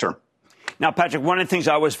the long term. Now, Patrick, one of the things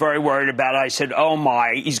I was very worried about, I said, oh,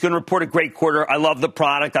 my, he's going to report a great quarter. I love the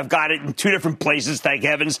product. I've got it in 2 different places, thank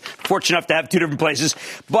heavens. Fortunate enough to have 2 different places.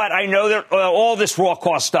 But I know that all this raw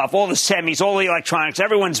cost stuff, all the semis, all the electronics,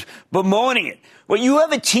 everyone's bemoaning it. Well, you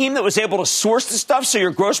have a team that was able to source the stuff so your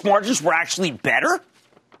gross margins were actually better?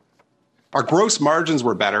 Our gross margins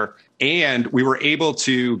were better, and we were able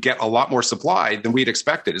to get a lot more supply than we'd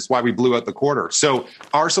expected. It's why we blew out the quarter. So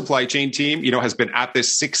our supply chain team, has been at this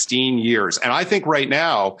 16 years. And I think right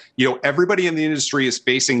now, everybody in the industry is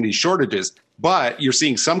facing these shortages, but you're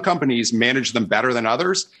seeing some companies manage them better than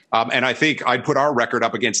others. And I think I'd put our record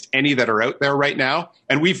up against any that are out there right now.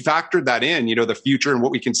 And we've factored that in, the future and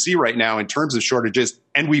what we can see right now in terms of shortages.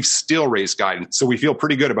 And we've still raised guidance. So we feel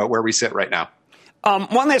pretty good about where we sit right now.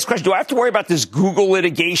 One last question. Do I have to worry about this Google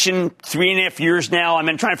litigation 3.5 years now? I'm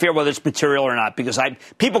trying to figure out whether it's material or not, because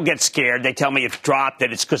people get scared. They tell me it's dropped,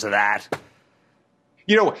 that it's because of that.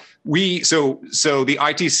 So the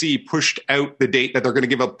ITC pushed out the date that they're going to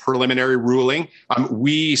give a preliminary ruling.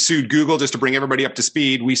 We sued Google, just to bring everybody up to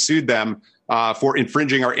speed. We sued them for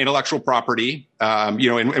infringing our intellectual property,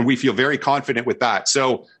 and we feel very confident with that.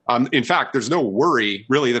 So, in fact, there's no worry.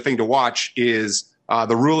 Really, the thing to watch is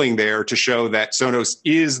the ruling there to show that Sonos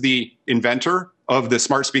is the inventor of the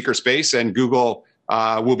smart speaker space, and Google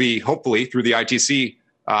will be, hopefully, through the ITC,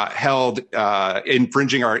 held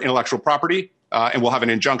infringing our intellectual property, and we'll have an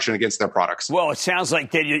injunction against their products. Well, it sounds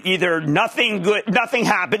like that either nothing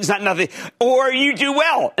happens, not nothing, or you do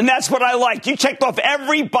well, and that's what I like. You checked off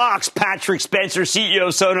every box, Patrick Spencer, CEO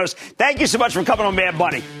of Sonos. Thank you so much for coming on Mad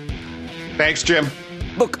Money. Thanks, Jim.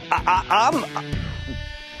 Look,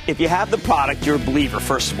 if you have the product, you're a believer,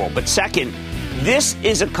 first of all. But second, this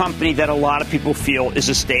is a company that a lot of people feel is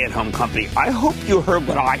a stay-at-home company. I hope you heard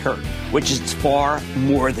what I heard, which is far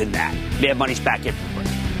more than that. Mad Money's back in.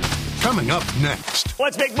 Coming up next.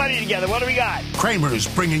 Let's make money together. What do we got? Kramer's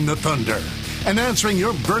bringing the thunder and answering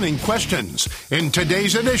your burning questions in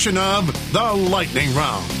today's edition of The Lightning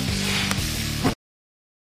Round.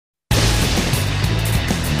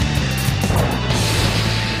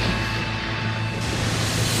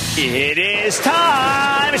 It is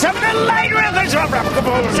time. It's time for the Lightning Round.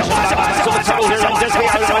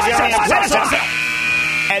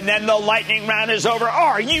 And then the Lightning Round is over.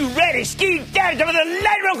 Are you ready? Ski down to the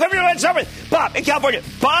Lightning Round. Come here, let's start with Bob in California.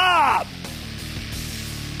 Bob.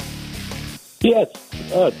 Yes,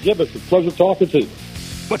 Jim, it's a pleasure talking to you.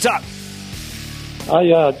 What's up?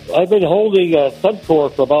 I've been holding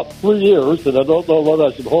Suncor for about 3 years, and I don't know whether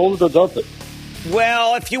I should hold it or dump it.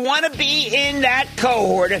 Well, if you want to be in that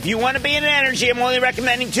cohort, if you want to be in energy, I'm only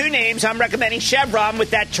recommending 2 names. I'm recommending Chevron with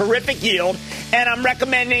that terrific yield, and I'm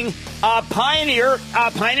recommending Pioneer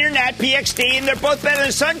Nat PXD, and they're both better than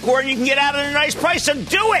Suncor, and you can get out at a nice price, so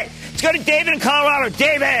do it. Let's go to David in Colorado.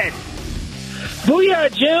 David.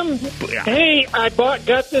 Booyah, Jim. Booyah. Hey, I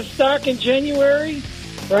got this stock in January,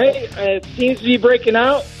 right? It seems to be breaking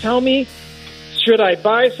out. Tell me, should I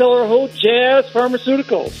buy, sell, or hold Jazz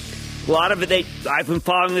Pharmaceuticals? A lot of it, I've been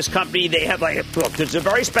following this company. They have look, it's a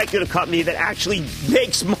very speculative company that actually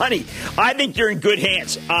makes money. I think you're in good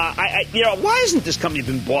hands. Why hasn't this company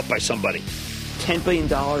been bought by somebody? $10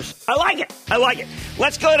 billion. I like it.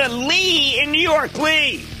 Let's go to Lee in New York.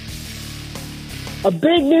 Lee. A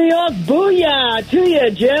big New York booyah to you,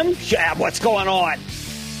 Jim. Yeah, what's going on?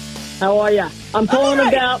 How are you? I'm calling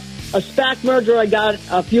about a SPAC merger I got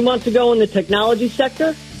a few months ago in the technology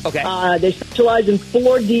sector. Okay. They specialize in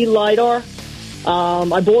 4D LiDAR.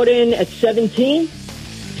 I bought in at 17 a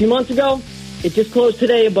few months ago. It just closed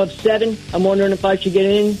today above 7. I'm wondering if I should get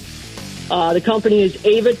in. The company is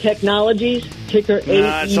Ava Technologies, ticker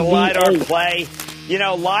AEVA. It's a LiDAR play.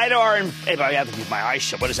 LiDAR and I have to keep my eyes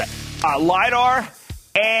shut. What is that? LiDAR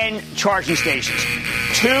and charging stations.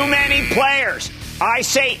 Too many players. I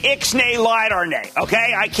say ixnay, LiDAR nay.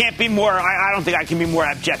 Okay, I can't be more. I don't think I can be more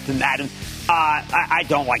abject than that. And I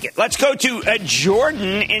don't like it. Let's go to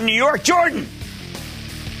Jordan in New York. Jordan.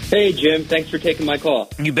 Hey, Jim. Thanks for taking my call.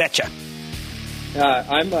 You betcha.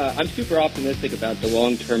 I'm super optimistic about the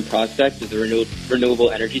long-term prospects of the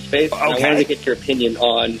renewable energy space. Okay. And I wanted to get your opinion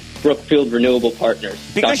on Brookfield Renewable Partners.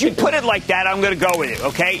 Because you put it like that, I'm going to go with it,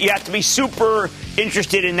 okay? You have to be super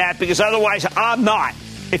interested in that because otherwise I'm not.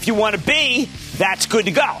 If you want to be, that's good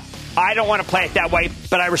to go. I don't want to play it that way,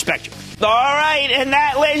 but I respect you. All right, and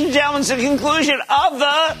that, ladies and gentlemen, is the conclusion of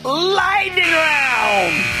the Lightning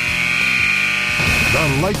Round.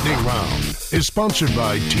 The Lightning Round is sponsored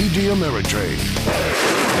by TD Ameritrade.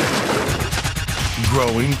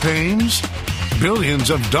 Growing pains? Billions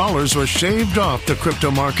of dollars were shaved off the crypto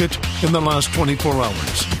market in the last 24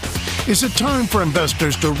 hours. Is it time for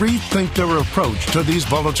investors to rethink their approach to these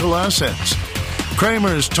volatile assets?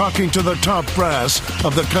 Cramer's talking to the top brass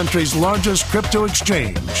of the country's largest crypto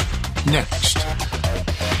exchange. Next.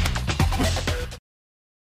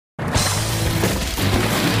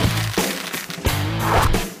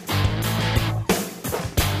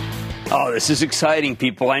 Oh, this is exciting,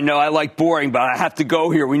 people. I know I like boring, but I have to go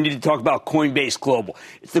here. We need to talk about Coinbase Global.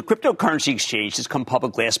 It's the cryptocurrency exchange that's come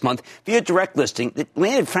public last month via direct listing that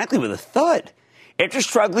landed, frankly, with a thud. After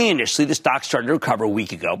struggling initially, the stock started to recover a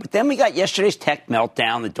week ago, but then we got yesterday's tech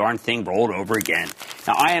meltdown. The darn thing rolled over again.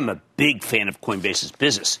 Now, I am a big fan of Coinbase's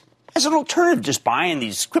business as an alternative to just buying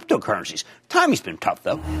these cryptocurrencies. Timing's been tough,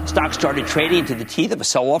 though. Stock started trading into the teeth of a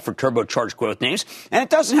sell-off for turbocharged growth names, and it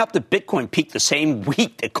doesn't help that Bitcoin peaked the same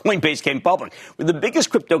week that Coinbase came public, with the biggest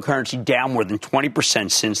cryptocurrency down more than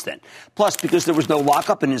 20% since then. Plus, because there was no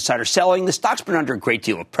lockup and insider selling, the stock's been under a great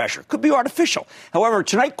deal of pressure. Could be artificial. However,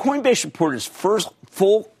 tonight, Coinbase reported its first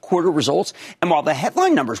full quarter results, and while the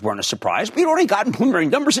headline numbers weren't a surprise, we'd already gotten preliminary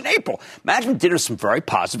numbers in April. Management did some very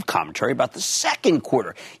positive commentary about the second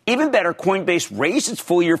quarter. Even better, Coinbase raised its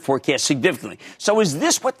full-year forecast significantly. So is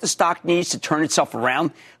this what the stock needs to turn itself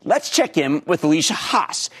around? Let's check in with Alicia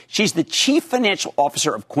Haas. She's the Chief Financial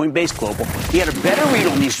Officer of Coinbase Global. He had a better read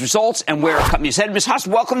on these results and where our company is headed. Ms. Haas,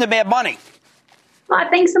 welcome to Mad Money.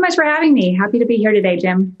 Thanks so much for having me. Happy to be here today,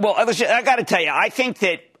 Jim. Well, Alicia, I got to tell you, I think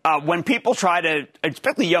that when people try to,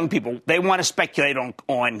 especially young people, they want to speculate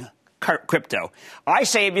on crypto. I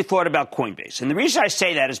say, have you thought about Coinbase? And the reason I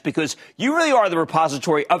say that is because you really are the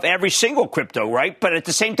repository of every single crypto, right? But at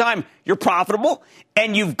the same time, you're profitable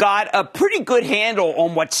and you've got a pretty good handle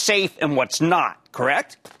on what's safe and what's not,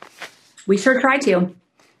 correct? We sure try to.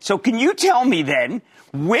 So can you tell me then,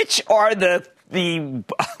 which are the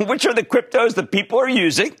cryptos that people are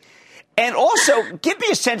using? And also, give me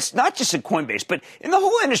a sense, not just in Coinbase, but in the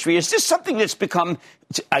whole industry, is this something that's become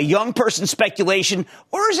a young person speculation,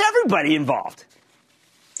 or is everybody involved?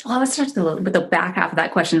 Well, let's start with the back half of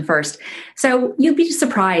that question first. So you'd be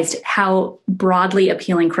surprised how broadly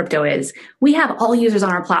appealing crypto is. We have all users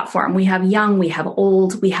on our platform. We have young, we have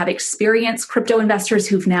old, we have experienced crypto investors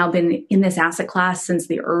who've now been in this asset class since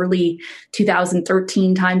the early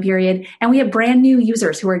 2013 time period. And we have brand new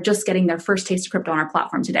users who are just getting their first taste of crypto on our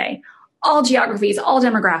platform today. All geographies, all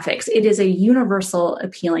demographics. It is a universal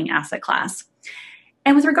appealing asset class.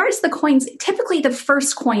 And with regards to the coins, typically the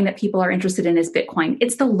first coin that people are interested in is Bitcoin.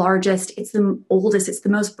 It's the largest, it's the oldest, it's the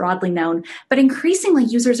most broadly known. But increasingly,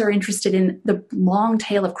 users are interested in the long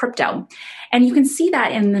tail of crypto. And you can see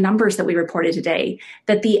that in the numbers that we reported today,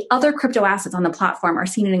 that the other crypto assets on the platform are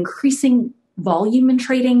seeing an increasing volume in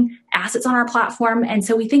trading assets on our platform. And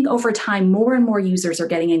so we think over time, more and more users are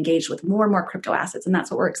getting engaged with more and more crypto assets. And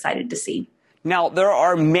that's what we're excited to see. Now, there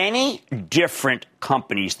are many different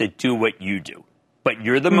companies that do what you do, but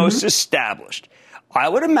you're the most established. I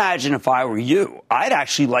would imagine if I were you, I'd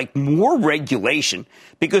actually like more regulation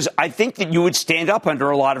because I think that you would stand up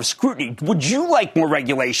under a lot of scrutiny. Would you like more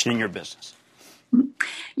regulation in your business?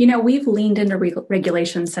 You know, we've leaned into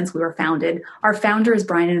regulation since we were founded. Our founders,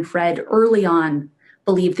 Brian and Fred, early on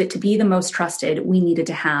believed that to be the most trusted, we needed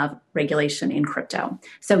to have regulation in crypto.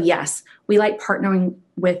 So yes, we like partnering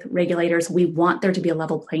with regulators. We want there to be a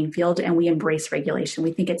level playing field, and we embrace regulation.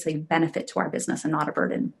 We think it's a benefit to our business and not a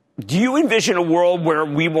burden. Do you envision a world where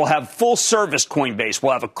we will have full service Coinbase?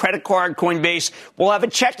 We'll have a credit card Coinbase. We'll have a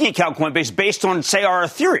checking account Coinbase based on, say, our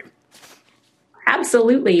Ethereum.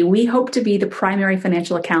 Absolutely. We hope to be the primary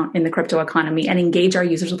financial account in the crypto economy and engage our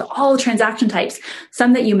users with all the transaction types,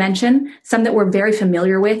 some that you mentioned, some that we're very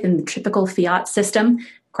familiar with in the typical fiat system,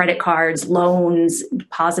 credit cards, loans,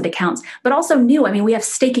 deposit accounts, but also new. I mean, we have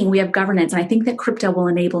staking, we have governance, and I think that crypto will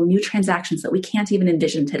enable new transactions that we can't even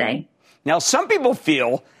envision today. Now, some people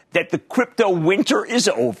feel that the crypto winter is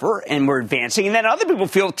over and we're advancing. And then other people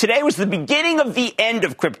feel today was the beginning of the end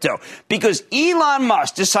of crypto because Elon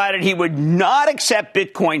Musk decided he would not accept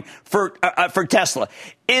Bitcoin for Tesla.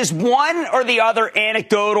 Is one or the other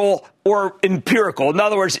anecdotal or empirical? In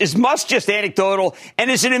other words, is Musk just anecdotal?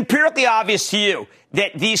 And is it empirically obvious to you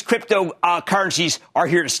that these crypto currencies are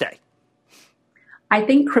here to stay? I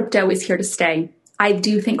think crypto is here to stay. I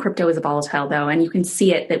do think crypto is volatile, though, and you can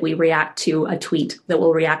see it that we react to a tweet, that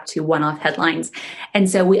will react to one-off headlines. And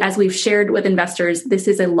so as we've shared with investors, this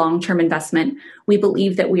is a long-term investment. We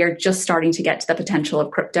believe that we are just starting to get to the potential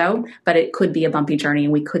of crypto, but it could be a bumpy journey,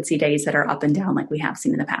 and we could see days that are up and down like we have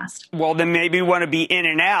seen in the past. Well, then maybe you want to be in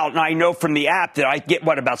and out. And I know from the app that I get,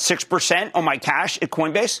 about 6% on my cash at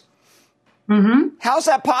Coinbase? Mm-hmm. How's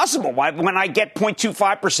that possible? When I get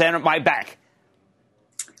 0.25% at my bank?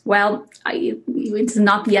 Well, it's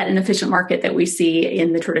not yet an efficient market that we see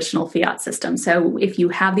in the traditional fiat system. So if you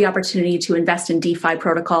have the opportunity to invest in DeFi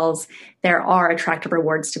protocols, there are attractive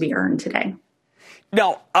rewards to be earned today.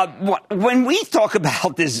 Now, when we talk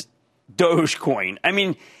about this Dogecoin, I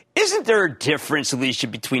mean, isn't there a difference, Alicia,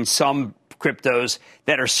 between some cryptos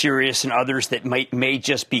that are serious and others that may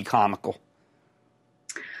just be comical?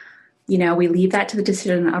 You know, we leave that to the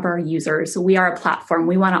decision of our users. We are a platform.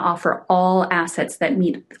 We want to offer all assets that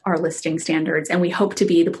meet our listing standards, and we hope to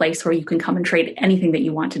be the place where you can come and trade anything that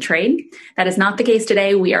you want to trade. That is not the case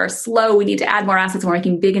today. We are slow. We need to add more assets. We're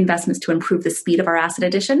making big investments to improve the speed of our asset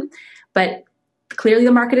addition. But clearly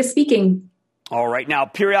the market is speaking. All right. Now,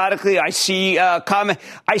 periodically, I see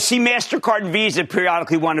MasterCard and Visa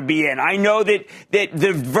periodically want to be in. I know that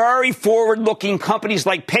the very forward-looking companies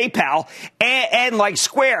like PayPal and like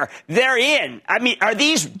Square, they're in. I mean, are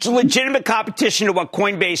these legitimate competition to what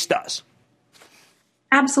Coinbase does?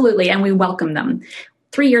 Absolutely, and we welcome them.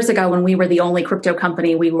 3 years ago, when we were the only crypto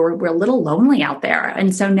company, we were a little lonely out there.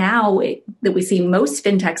 And so now that we see most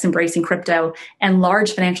fintechs embracing crypto and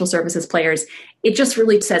large financial services players, it just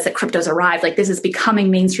really says that crypto's arrived. Like, this is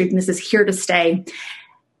becoming mainstream and this is here to stay.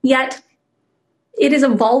 Yet it is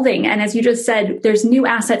evolving. And as you just said, there's new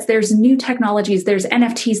assets, there's new technologies, there's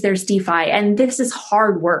NFTs, there's DeFi, and this is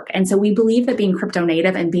hard work. And so we believe that being crypto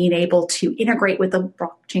native and being able to integrate with the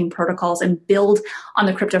blockchain protocols and build on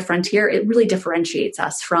the crypto frontier, it really differentiates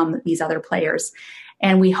us from these other players.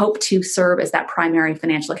 And we hope to serve as that primary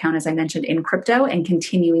financial account, as I mentioned, in crypto and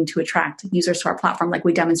continuing to attract users to our platform like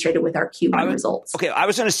we demonstrated with our Q1 results. Okay, I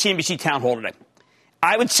was on a CNBC town hall today.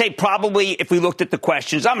 I would say probably if we looked at the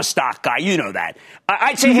questions, I'm a stock guy, you know that.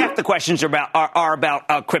 I'd say half the questions are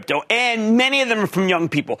about crypto, and many of them are from young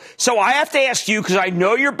people. So I have to ask you, because I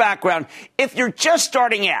know your background, if you're just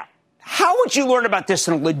starting out, how would you learn about this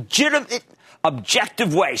in a legitimate,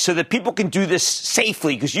 objective way so that people can do this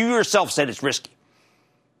safely? Because you yourself said it's risky.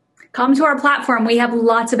 Come to our platform. We have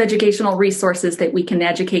lots of educational resources that we can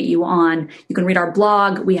educate you on. You can read our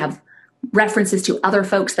blog. We have references to other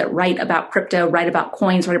folks that write about crypto, write about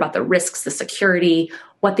coins, write about the risks, the security,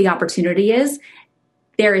 what the opportunity is.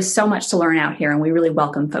 There is so much to learn out here, and we really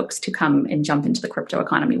welcome folks to come and jump into the crypto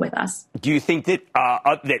economy with us. Do you think that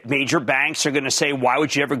that major banks are going to say, why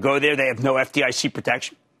would you ever go there? They have no FDIC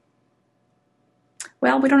protection?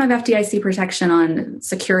 Well, we don't have FDIC protection on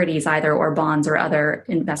securities either, or bonds or other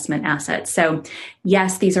investment assets. So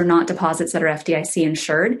yes, these are not deposits that are FDIC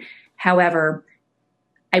insured. However,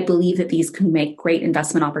 I believe that these can make great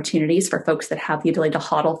investment opportunities for folks that have the ability to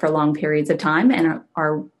hodl for long periods of time and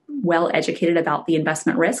are well educated about the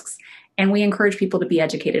investment risks. And we encourage people to be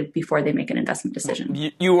educated before they make an investment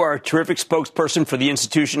decision. You are a terrific spokesperson for the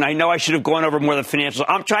institution. I know I should have gone over more of the financials.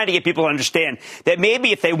 I'm trying to get people to understand that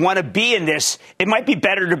maybe if they want to be in this, it might be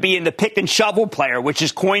better to be in the pick and shovel player, which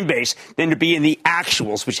is Coinbase, than to be in the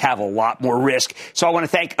actuals, which have a lot more risk. So I want to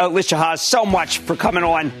thank Alicia Haas so much for coming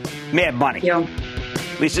on Mad Money. Thank you.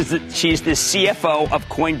 She's the CFO of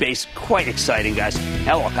Coinbase. Quite exciting, guys.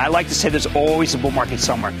 Now, look, I like to say there's always a bull market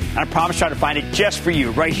somewhere. And I promise to try to find it just for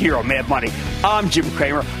you right here on Mad Money. I'm Jim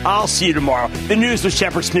Cramer. I'll see you tomorrow. The News with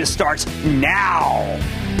Shepard Smith starts now.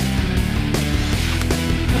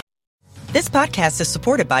 This podcast is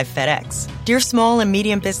supported by FedEx. Dear small and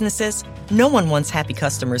medium businesses, no one wants happy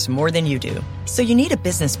customers more than you do. So you need a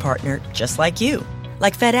business partner just like you.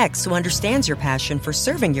 Like FedEx, who understands your passion for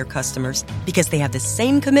serving your customers because they have the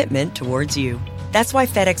same commitment towards you. That's why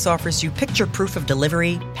FedEx offers you picture proof of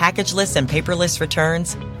delivery, packageless and paperless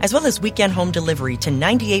returns, as well as weekend home delivery to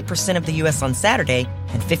 98% of the U.S. on Saturday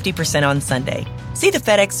and 50% on Sunday. See the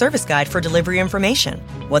FedEx service guide for delivery information.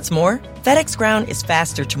 What's more, FedEx Ground is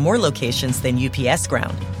faster to more locations than UPS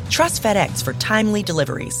Ground. Trust FedEx for timely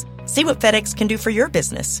deliveries. See what FedEx can do for your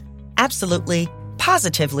business. Absolutely,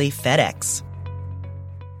 positively FedEx.